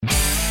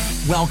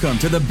Welcome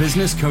to the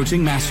Business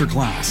Coaching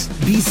Masterclass.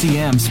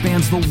 BCM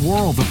spans the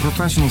world of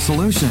professional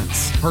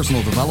solutions,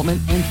 personal development,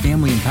 and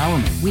family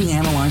empowerment. We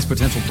analyze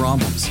potential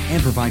problems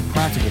and provide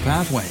practical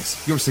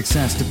pathways. Your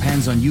success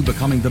depends on you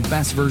becoming the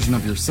best version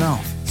of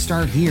yourself.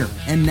 Start here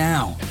and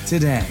now,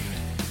 today.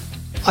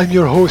 I'm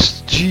your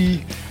host,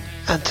 G,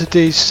 and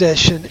today's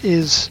session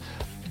is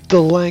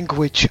the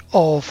language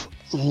of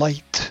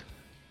light.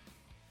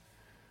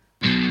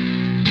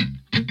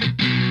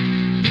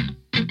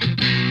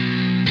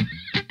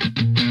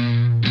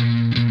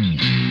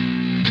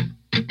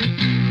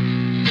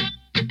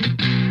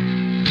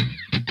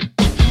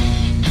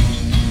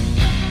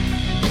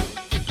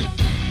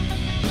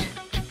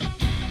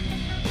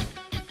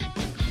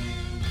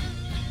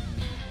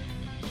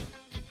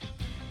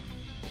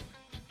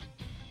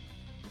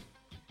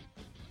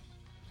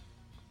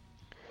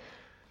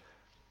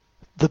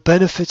 The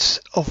benefits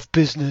of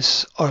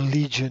business are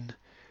legion,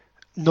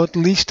 not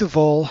least of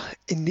all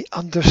in the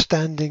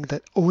understanding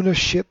that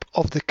ownership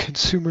of the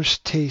consumer's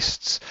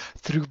tastes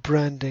through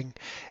branding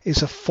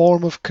is a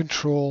form of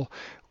control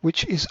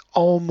which is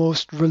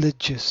almost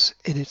religious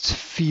in its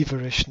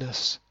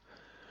feverishness.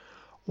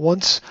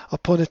 Once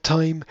upon a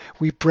time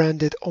we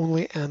branded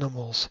only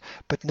animals,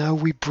 but now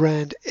we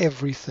brand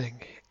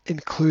everything,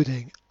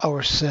 including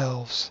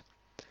ourselves.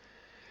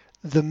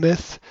 The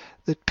myth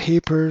that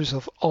papers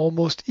of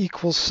almost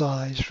equal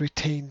size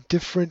retain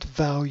different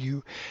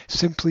value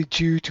simply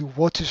due to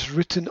what is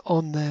written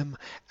on them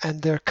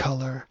and their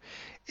color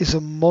is a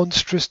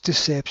monstrous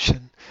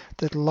deception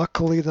that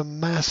luckily the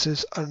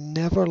masses are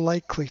never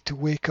likely to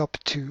wake up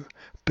to,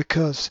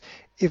 because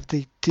if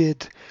they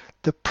did,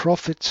 the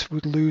profits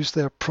would lose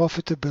their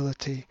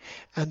profitability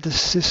and the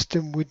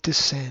system would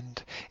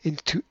descend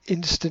into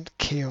instant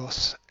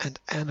chaos and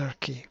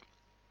anarchy.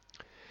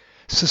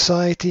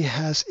 Society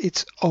has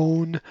its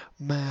own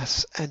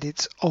mass and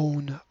its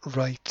own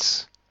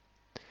rights.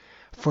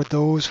 For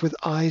those with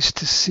eyes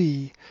to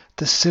see,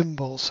 the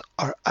symbols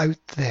are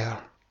out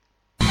there.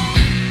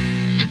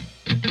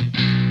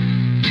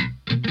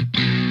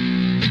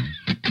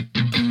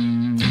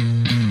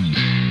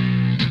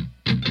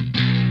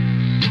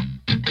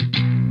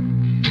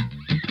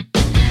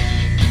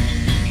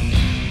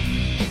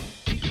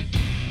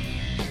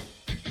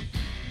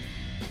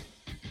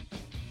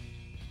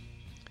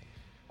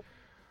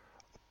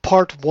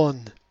 Part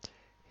 1.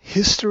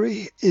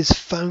 History is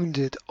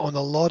founded on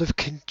a lot of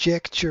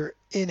conjecture,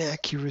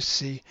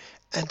 inaccuracy,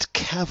 and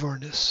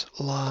cavernous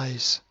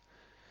lies.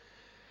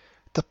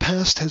 The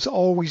past has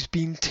always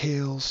been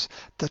tales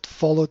that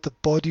followed the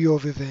body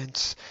of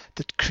events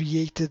that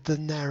created the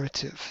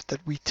narrative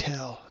that we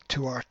tell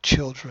to our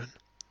children.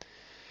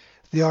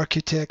 The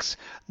architects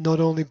not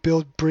only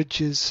build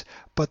bridges,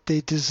 but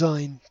they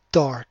design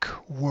dark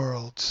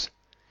worlds.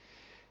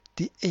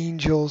 The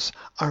angels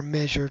are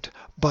measured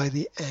by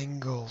the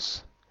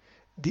angles.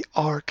 The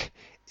ark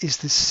is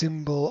the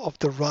symbol of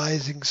the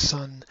rising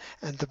sun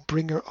and the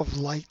bringer of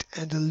light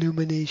and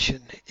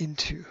illumination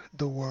into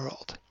the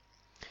world.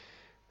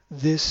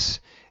 This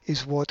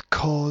is what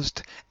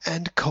caused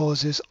and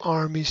causes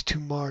armies to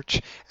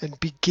march and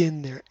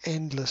begin their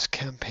endless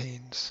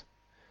campaigns.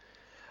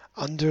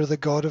 Under the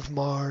god of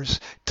Mars,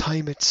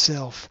 time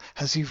itself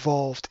has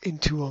evolved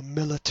into a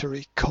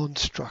military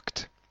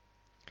construct.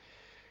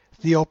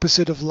 The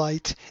opposite of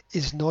light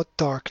is not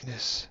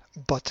darkness,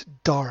 but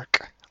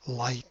dark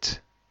light.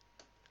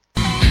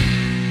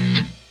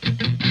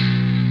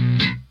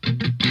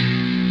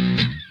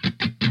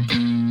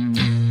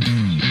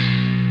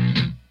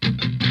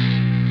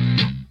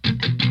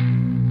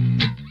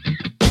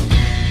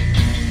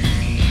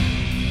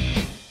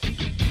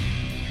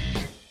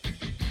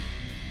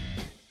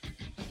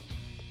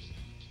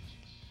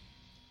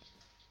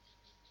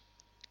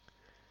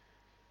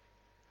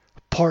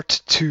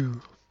 Part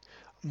 2.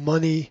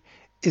 Money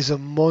is a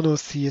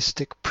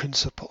monotheistic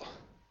principle.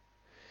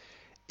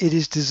 It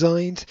is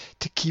designed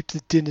to keep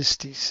the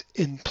dynasties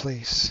in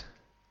place.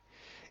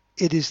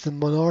 It is the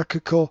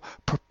monarchical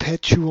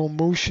perpetual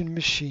motion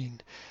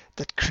machine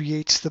that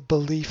creates the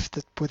belief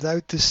that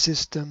without the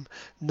system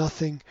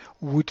nothing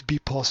would be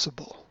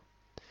possible.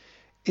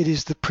 It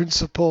is the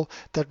principle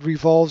that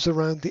revolves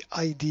around the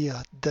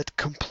idea that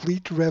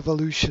complete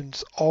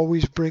revolutions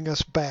always bring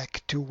us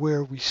back to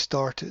where we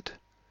started.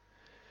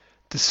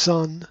 The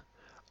sun,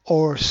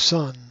 or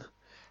sun,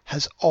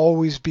 has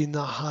always been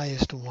the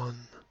highest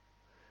one.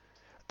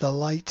 The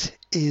light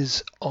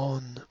is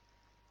on.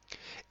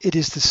 It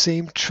is the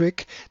same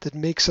trick that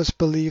makes us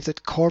believe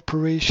that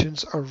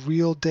corporations are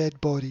real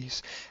dead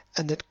bodies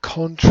and that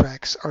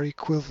contracts are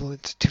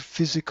equivalent to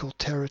physical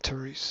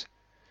territories.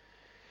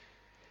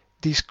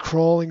 These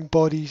crawling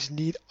bodies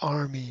need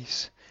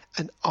armies,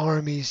 and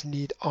armies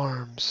need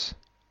arms.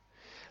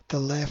 The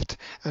left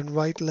and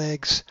right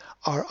legs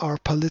are our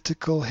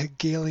political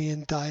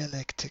Hegelian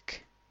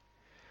dialectic.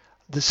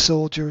 The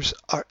soldiers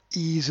are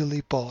easily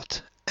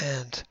bought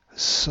and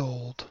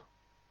sold.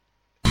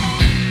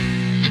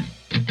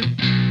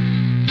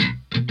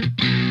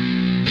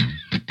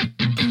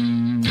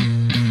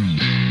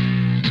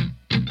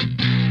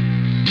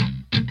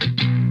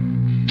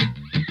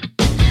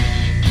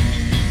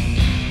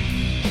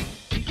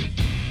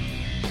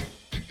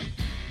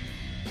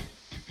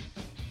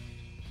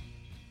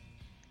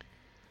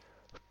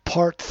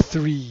 Part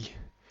 3.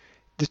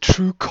 The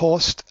true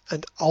cost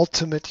and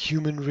ultimate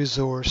human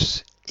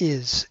resource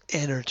is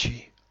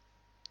energy.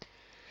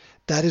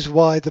 That is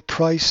why the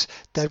price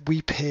that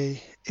we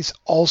pay is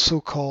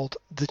also called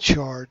the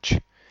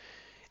charge.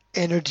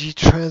 Energy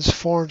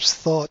transforms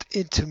thought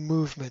into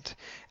movement,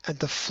 and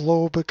the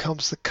flow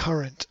becomes the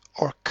current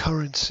or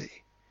currency.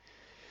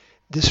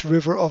 This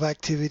river of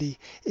activity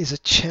is a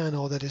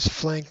channel that is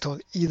flanked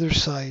on either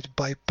side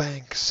by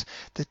banks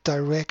that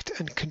direct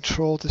and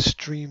control the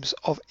streams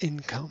of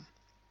income.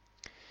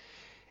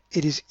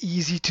 It is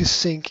easy to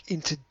sink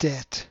into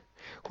debt,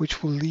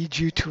 which will lead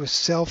you to a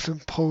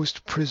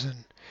self-imposed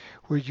prison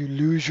where you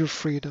lose your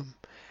freedom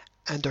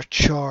and are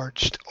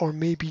charged or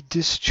maybe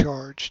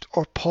discharged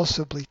or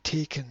possibly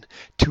taken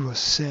to a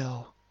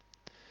cell.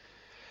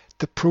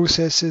 The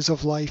processes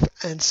of life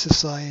and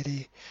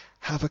society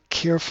have a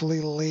carefully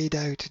laid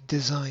out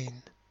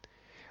design.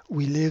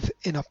 We live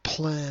in a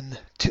plan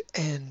to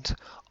end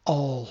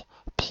all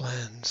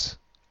plans.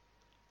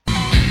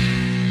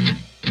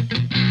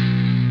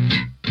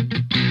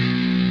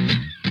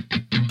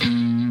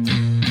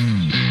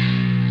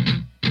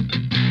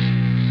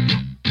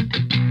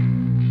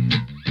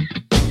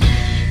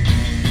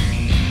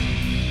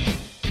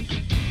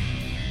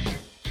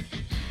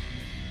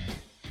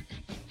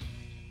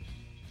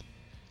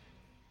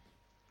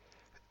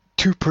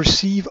 To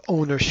perceive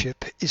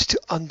ownership is to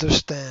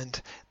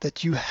understand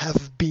that you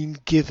have been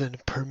given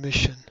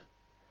permission.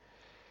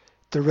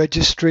 The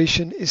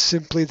registration is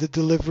simply the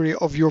delivery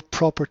of your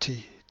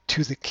property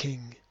to the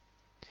king.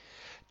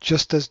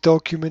 Just as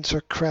documents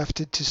are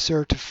crafted to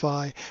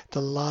certify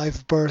the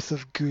live birth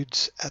of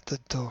goods at the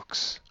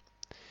docks.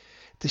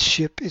 The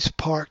ship is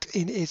parked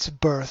in its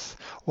berth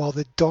while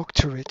the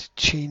doctorate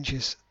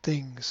changes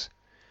things.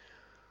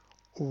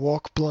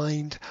 Walk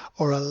blind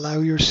or allow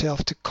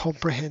yourself to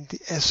comprehend the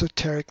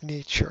esoteric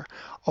nature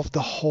of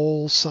the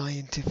whole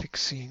scientific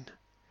scene.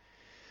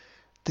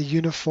 The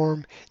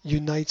uniform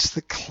unites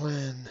the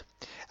clan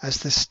as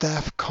the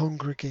staff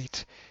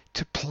congregate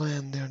to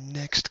plan their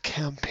next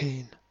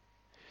campaign.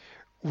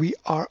 We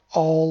are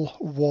all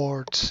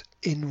wards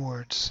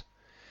inwards,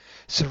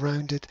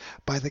 surrounded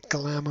by the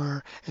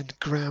glamour and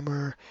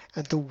grammar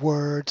and the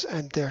words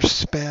and their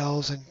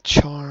spells and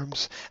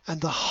charms and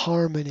the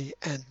harmony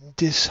and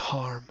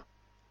disharm.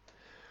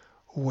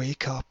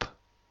 Wake up.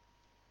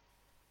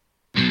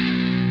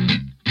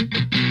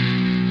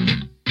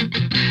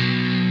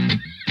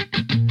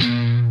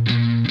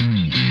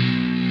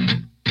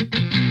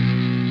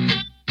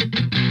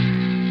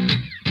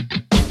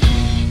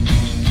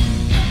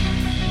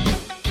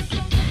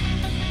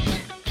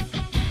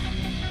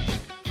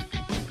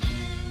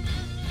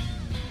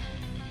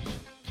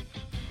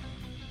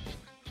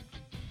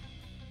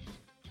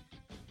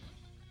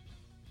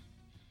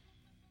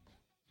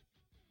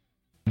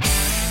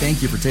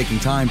 Thank you for taking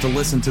time to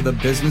listen to the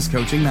Business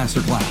Coaching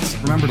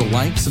Masterclass. Remember to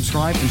like,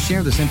 subscribe, and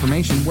share this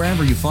information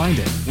wherever you find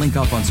it. Link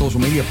up on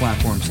social media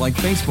platforms like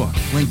Facebook,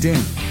 LinkedIn,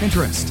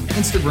 Pinterest,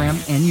 Instagram,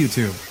 and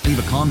YouTube. Leave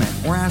a comment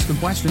or ask a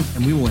question,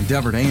 and we will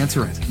endeavor to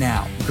answer it.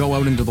 Now, go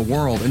out into the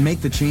world and make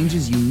the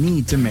changes you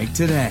need to make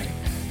today.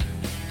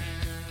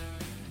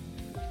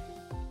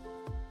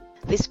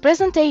 This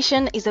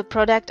presentation is a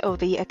product of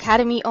the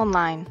Academy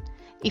Online.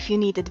 If you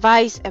need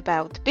advice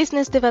about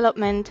business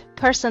development,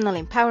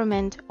 personal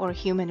empowerment, or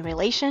human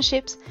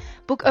relationships,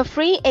 book a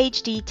free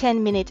HD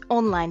 10-minute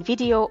online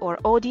video or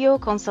audio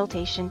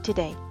consultation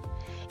today.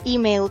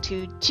 Email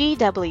to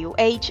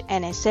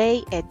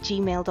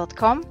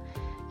gwhnsa@gmail.com.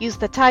 Use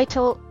the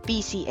title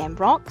BCM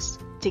Rocks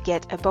to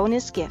get a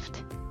bonus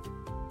gift.